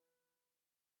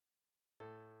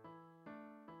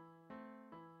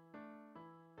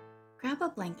grab a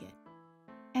blanket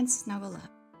and snuggle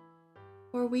up,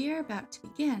 for we are about to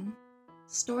begin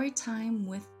Story Time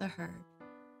with the Herd.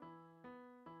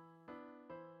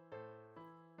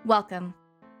 Welcome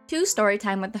to Story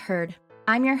Time with the Herd.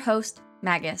 I'm your host,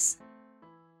 Magus.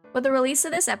 With the release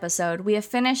of this episode, we have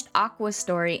finished Aqua's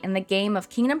story in the game of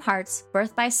Kingdom Hearts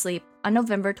Birth by Sleep on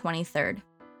November 23rd.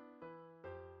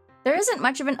 There isn't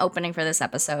much of an opening for this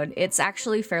episode, it's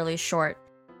actually fairly short,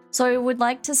 so I would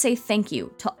like to say thank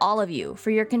you to all of you for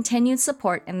your continued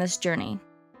support in this journey.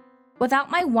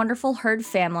 Without my wonderful Herd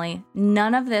family,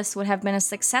 none of this would have been as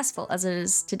successful as it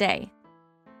is today.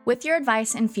 With your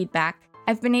advice and feedback,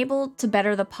 I've been able to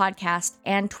better the podcast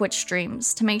and Twitch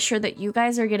streams to make sure that you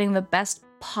guys are getting the best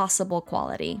possible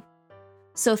quality.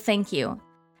 So thank you,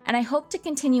 and I hope to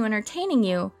continue entertaining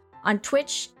you on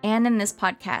Twitch and in this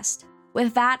podcast.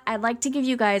 With that, I'd like to give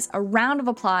you guys a round of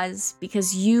applause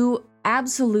because you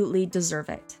absolutely deserve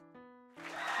it.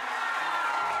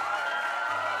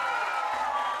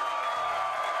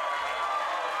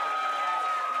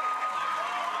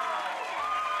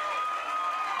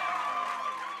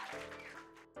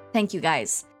 Thank you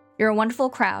guys. You're a wonderful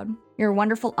crowd, you're a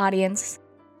wonderful audience,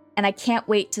 and I can't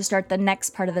wait to start the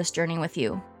next part of this journey with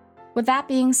you. With that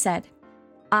being said,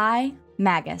 I,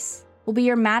 Magus, will be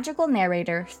your magical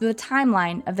narrator through the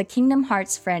timeline of the Kingdom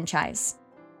Hearts franchise.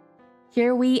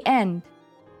 Here we end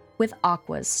with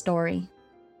Aqua's story.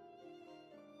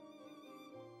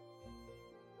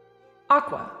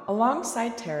 Aqua,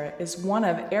 alongside Terra, is one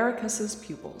of Ericus's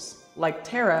pupils. Like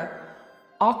Terra,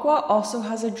 Aqua also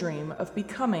has a dream of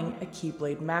becoming a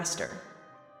Keyblade Master.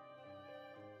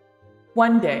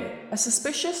 One day, a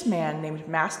suspicious man named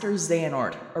Master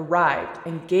Xehanort arrived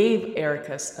and gave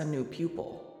Ericus a new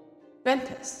pupil,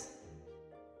 Ventus.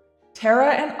 Terra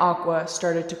and Aqua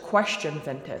started to question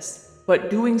Ventus,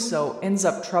 but doing so ends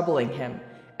up troubling him,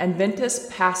 and Ventus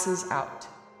passes out.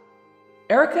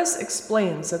 Ericus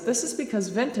explains that this is because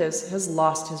Ventus has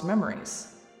lost his memories.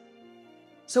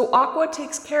 So Aqua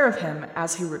takes care of him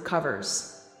as he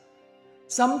recovers.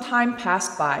 Some time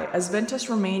passed by as Ventus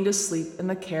remained asleep in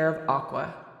the care of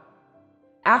Aqua.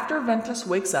 After Ventus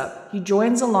wakes up, he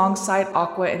joins alongside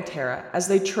Aqua and Terra as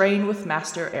they train with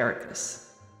Master Ericus.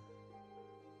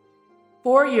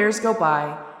 4 years go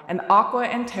by, and Aqua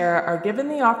and Terra are given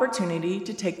the opportunity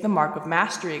to take the Mark of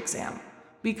Mastery exam,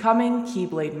 becoming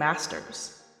Keyblade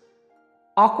Masters.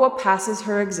 Aqua passes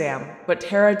her exam, but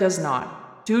Terra does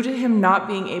not, due to him not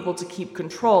being able to keep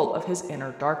control of his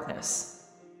inner darkness.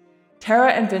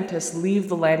 Terra and Ventus leave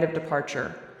the land of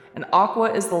departure, and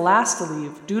Aqua is the last to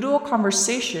leave due to a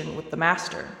conversation with the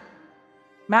Master.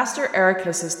 Master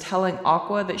Ericus is telling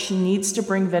Aqua that she needs to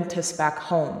bring Ventus back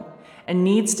home, and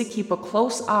needs to keep a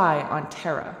close eye on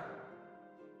Terra.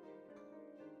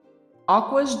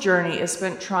 Aqua's journey is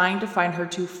spent trying to find her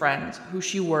two friends, who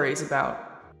she worries about.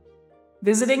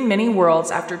 Visiting many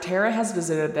worlds after Terra has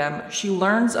visited them, she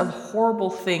learns of horrible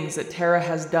things that Terra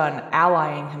has done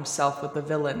allying himself with the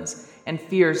villains, and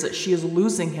fears that she is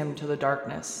losing him to the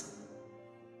darkness.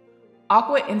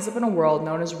 Aqua ends up in a world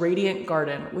known as Radiant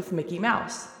Garden with Mickey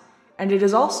Mouse, and it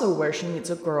is also where she meets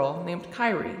a girl named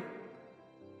Kairi.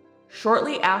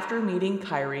 Shortly after meeting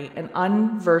Kairi, an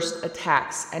unversed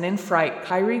attacks, and in fright,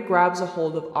 Kairi grabs a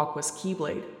hold of Aqua's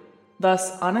Keyblade,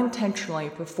 thus unintentionally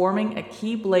performing a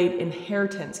Keyblade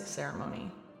inheritance ceremony.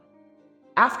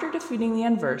 After defeating the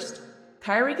Unversed,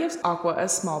 Kairi gives Aqua a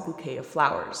small bouquet of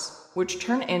flowers, which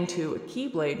turn into a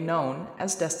Keyblade known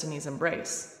as Destiny's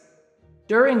Embrace,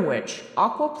 during which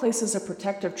Aqua places a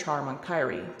protective charm on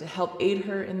Kairi to help aid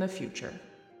her in the future.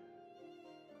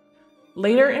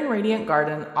 Later in Radiant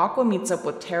Garden, Aqua meets up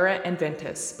with Terra and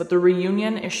Ventus, but the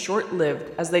reunion is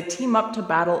short-lived as they team up to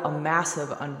battle a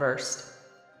massive Unversed.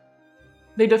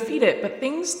 They defeat it, but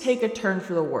things take a turn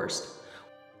for the worst.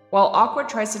 While Aqua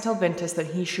tries to tell Ventus that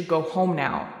he should go home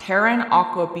now, Terra and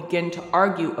Aqua begin to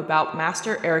argue about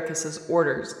Master Ericus's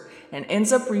orders, and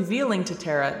ends up revealing to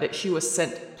Terra that she was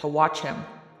sent to watch him.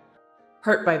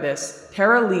 Hurt by this,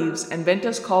 Terra leaves and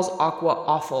Ventus calls Aqua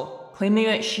awful, claiming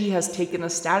that she has taken the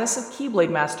status of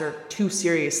Keyblade Master too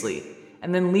seriously,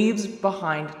 and then leaves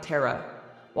behind Terra,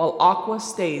 while Aqua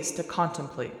stays to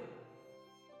contemplate.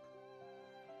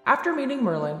 After meeting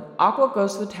Merlin, Aqua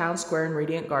goes to the town square in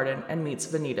Radiant Garden and meets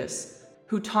Vanitas,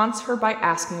 who taunts her by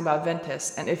asking about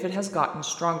Ventus and if it has gotten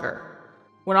stronger.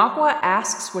 When Aqua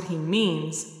asks what he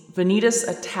means, Vanitas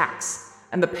attacks,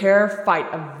 and the pair fight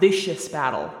a vicious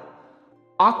battle.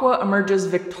 Aqua emerges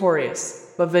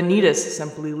victorious, but Vanitas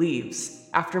simply leaves,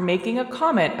 after making a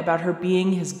comment about her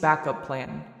being his backup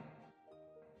plan.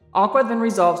 Aqua then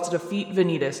resolves to defeat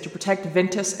Vanitas to protect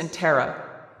Ventus and Terra.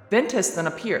 Ventus then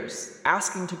appears,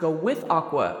 asking to go with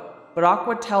Aqua, but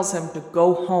Aqua tells him to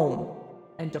go home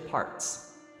and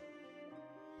departs.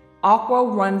 Aqua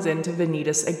runs into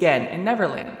Vanitas again in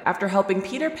Neverland after helping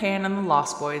Peter Pan and the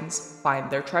Lost Boys find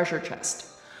their treasure chest,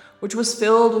 which was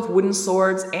filled with wooden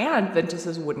swords and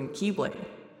Ventus's wooden keyblade.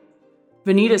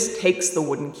 Vanitas takes the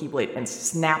wooden keyblade and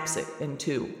snaps it in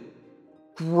two.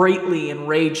 Greatly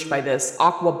enraged by this,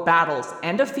 Aqua battles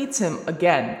and defeats him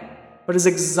again, but is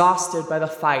exhausted by the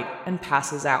fight and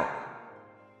passes out.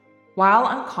 While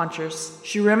unconscious,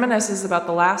 she reminisces about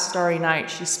the last starry night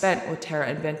she spent with Terra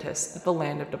and Ventus at the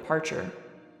Land of Departure.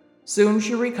 Soon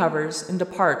she recovers and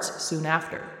departs soon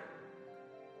after.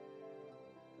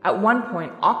 At one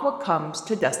point, Aqua comes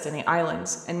to Destiny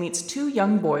Islands and meets two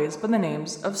young boys by the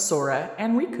names of Sora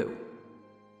and Riku.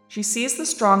 She sees the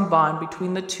strong bond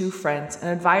between the two friends and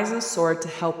advises Sora to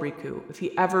help Riku if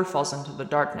he ever falls into the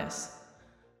darkness.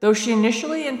 Though she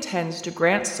initially intends to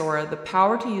grant Sora the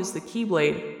power to use the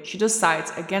Keyblade, she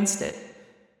decides against it,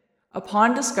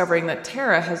 upon discovering that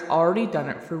Terra has already done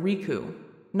it for Riku,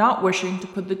 not wishing to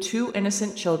put the two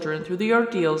innocent children through the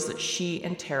ordeals that she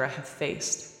and Terra have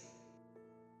faced.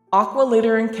 Aqua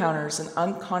later encounters an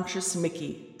unconscious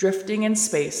Mickey drifting in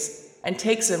space and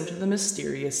takes him to the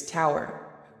mysterious tower,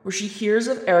 where she hears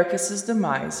of Ericus's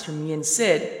demise from Yin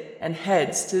Sid and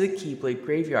heads to the Keyblade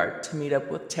graveyard to meet up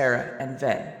with Terra and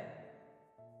Ven.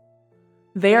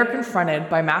 They are confronted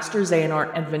by Master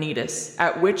Xehanort and Vanitas,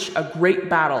 at which a great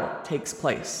battle takes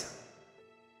place.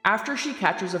 After she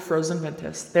catches a frozen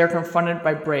Ventus, they are confronted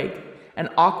by Braig, and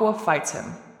Aqua fights him.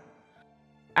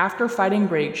 After fighting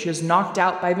Braig, she is knocked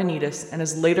out by Vanitas and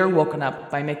is later woken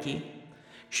up by Mickey.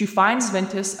 She finds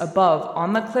Ventus above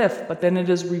on the cliff, but then it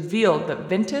is revealed that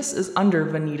Ventus is under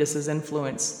Vanitas'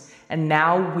 influence and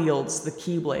now wields the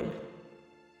Keyblade.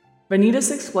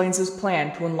 Vanitas explains his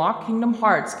plan to unlock Kingdom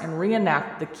Hearts and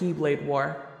reenact the Keyblade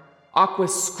War. Aqua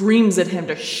screams at him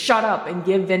to shut up and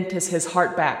give Ventus his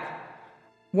heart back.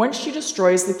 Once she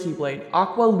destroys the Keyblade,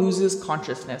 Aqua loses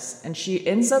consciousness, and she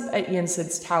ends up at Yin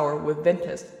Sid's tower with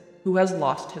Ventus, who has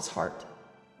lost his heart.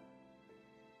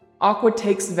 Aqua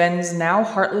takes Ven's now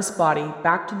heartless body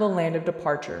back to the Land of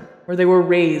Departure, where they were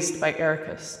raised by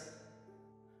Ericus.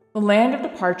 The Land of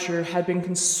Departure had been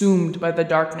consumed by the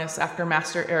darkness after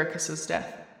Master Ericus's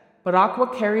death, but Aqua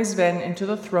carries Ven into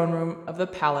the throne room of the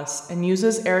palace and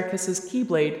uses Ericus's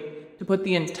Keyblade to put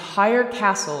the entire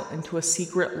castle into a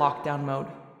secret lockdown mode.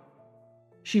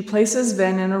 She places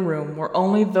Ven in a room where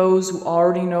only those who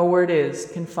already know where it is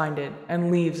can find it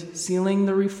and leaves, sealing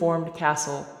the reformed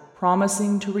castle,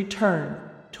 promising to return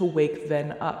to wake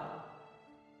Ven up.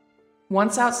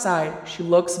 Once outside, she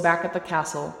looks back at the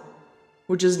castle,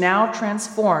 which is now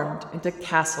transformed into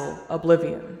Castle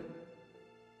Oblivion.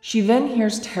 She then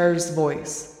hears Terra's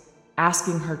voice,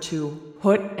 asking her to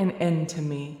put an end to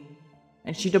me,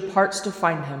 and she departs to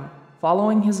find him,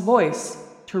 following his voice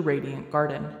to Radiant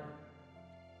Garden.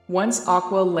 Once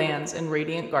Aqua lands in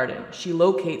Radiant Garden, she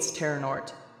locates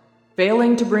Terranort.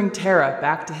 Failing to bring Terra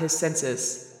back to his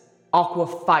senses, Aqua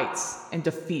fights and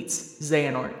defeats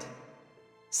Xehanort.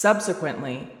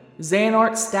 Subsequently,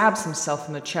 Xehanort stabs himself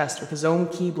in the chest with his own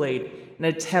Keyblade in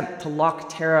an attempt to lock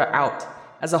Terra out,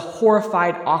 as a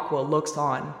horrified Aqua looks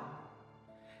on.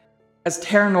 As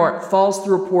Terranort falls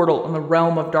through a portal in the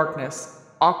realm of darkness,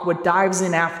 Aqua dives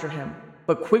in after him,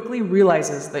 but quickly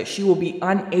realizes that she will be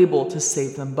unable to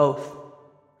save them both.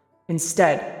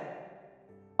 Instead,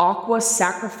 Aqua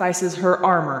sacrifices her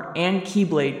armor and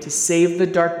Keyblade to save the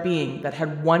dark being that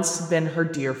had once been her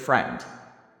dear friend,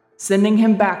 sending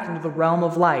him back into the realm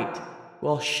of light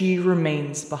while she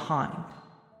remains behind.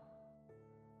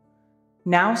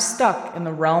 Now stuck in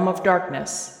the realm of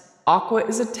darkness, Aqua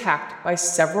is attacked by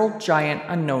several giant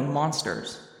unknown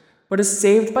monsters, but is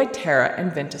saved by Terra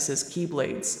and Ventus's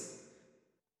Keyblades.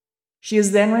 She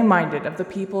is then reminded of the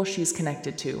people she's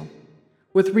connected to.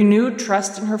 With renewed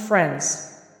trust in her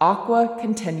friends, Aqua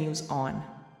continues on.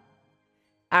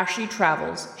 As she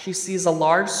travels, she sees a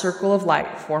large circle of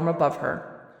light form above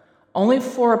her, only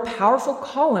for a powerful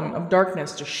column of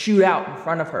darkness to shoot out in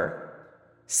front of her.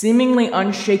 Seemingly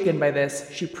unshaken by this,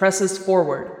 she presses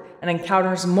forward and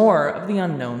encounters more of the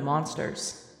unknown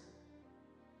monsters.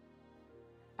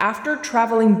 After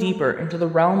traveling deeper into the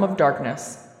realm of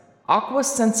darkness, Aqua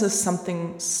senses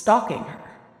something stalking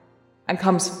her and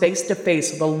comes face to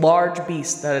face with a large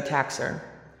beast that attacks her.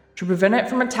 To prevent it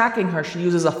from attacking her, she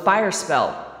uses a fire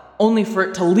spell, only for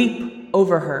it to leap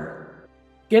over her.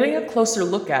 Getting a closer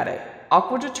look at it,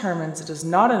 Aqua determines it is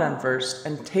not an unversed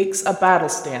and takes a battle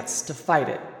stance to fight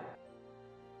it.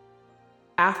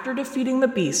 After defeating the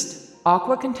beast,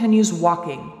 Aqua continues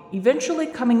walking, eventually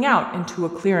coming out into a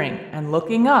clearing and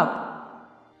looking up,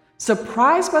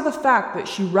 surprised by the fact that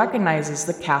she recognizes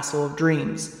the Castle of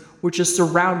Dreams, which is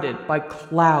surrounded by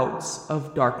clouds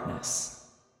of darkness.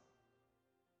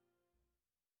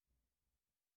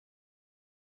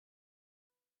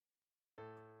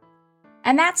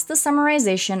 And that's the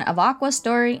summarization of Aqua's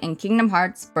story in Kingdom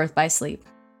Hearts Birth by Sleep.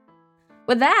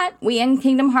 With that, we end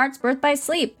Kingdom Hearts Birth by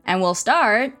Sleep, and we'll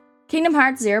start Kingdom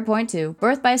Hearts 0.2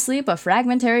 Birth by Sleep, a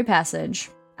fragmentary passage.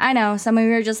 I know, some of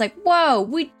you are just like, whoa,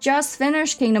 we just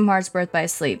finished Kingdom Hearts Birth by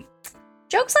Sleep.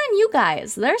 Joke's on you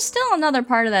guys, there's still another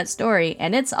part of that story,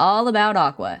 and it's all about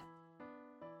Aqua.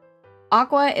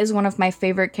 Aqua is one of my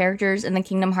favorite characters in the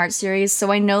Kingdom Hearts series,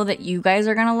 so I know that you guys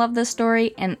are gonna love this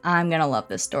story, and I'm gonna love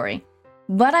this story.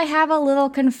 But I have a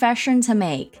little confession to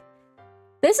make.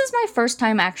 This is my first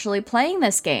time actually playing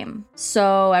this game,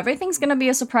 so everything's gonna be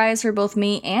a surprise for both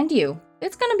me and you.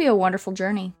 It's gonna be a wonderful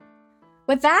journey.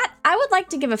 With that, I would like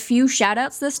to give a few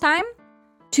shoutouts this time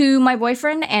to my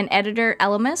boyfriend and editor,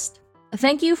 Elemist.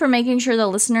 Thank you for making sure the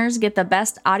listeners get the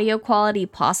best audio quality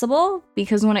possible,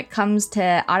 because when it comes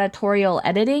to auditorial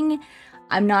editing,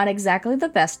 I'm not exactly the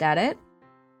best at it.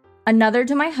 Another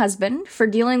to my husband for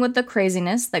dealing with the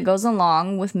craziness that goes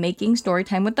along with making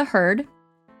Storytime with the Herd.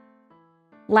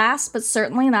 Last but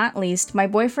certainly not least, my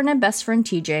boyfriend and best friend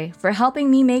TJ for helping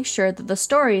me make sure that the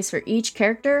stories for each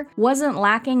character wasn't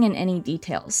lacking in any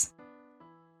details.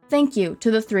 Thank you to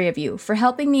the three of you for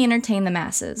helping me entertain the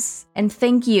masses, and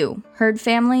thank you, Herd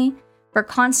family, for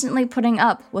constantly putting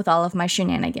up with all of my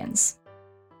shenanigans.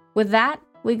 With that,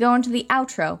 we go into the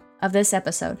outro of this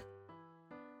episode.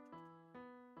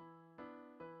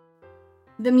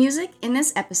 The music in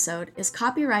this episode is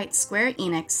copyright Square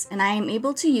Enix, and I am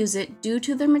able to use it due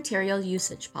to their material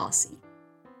usage policy.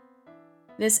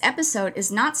 This episode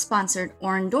is not sponsored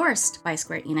or endorsed by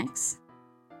Square Enix.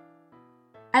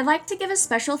 I'd like to give a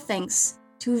special thanks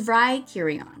to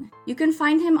Vrykirion. You can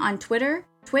find him on Twitter,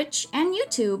 Twitch, and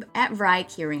YouTube at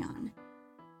Vrykirion.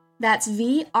 That's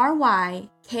VRYKERION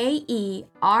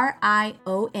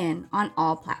on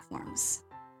all platforms.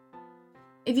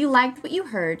 If you liked what you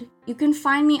heard, you can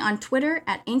find me on Twitter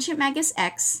at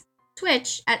AncientMagusX,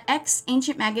 Twitch at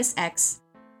XAncientMagusX,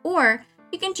 or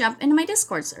you can jump into my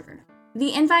Discord server.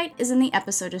 The invite is in the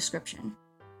episode description.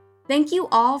 Thank you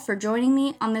all for joining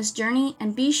me on this journey,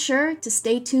 and be sure to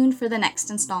stay tuned for the next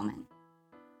installment.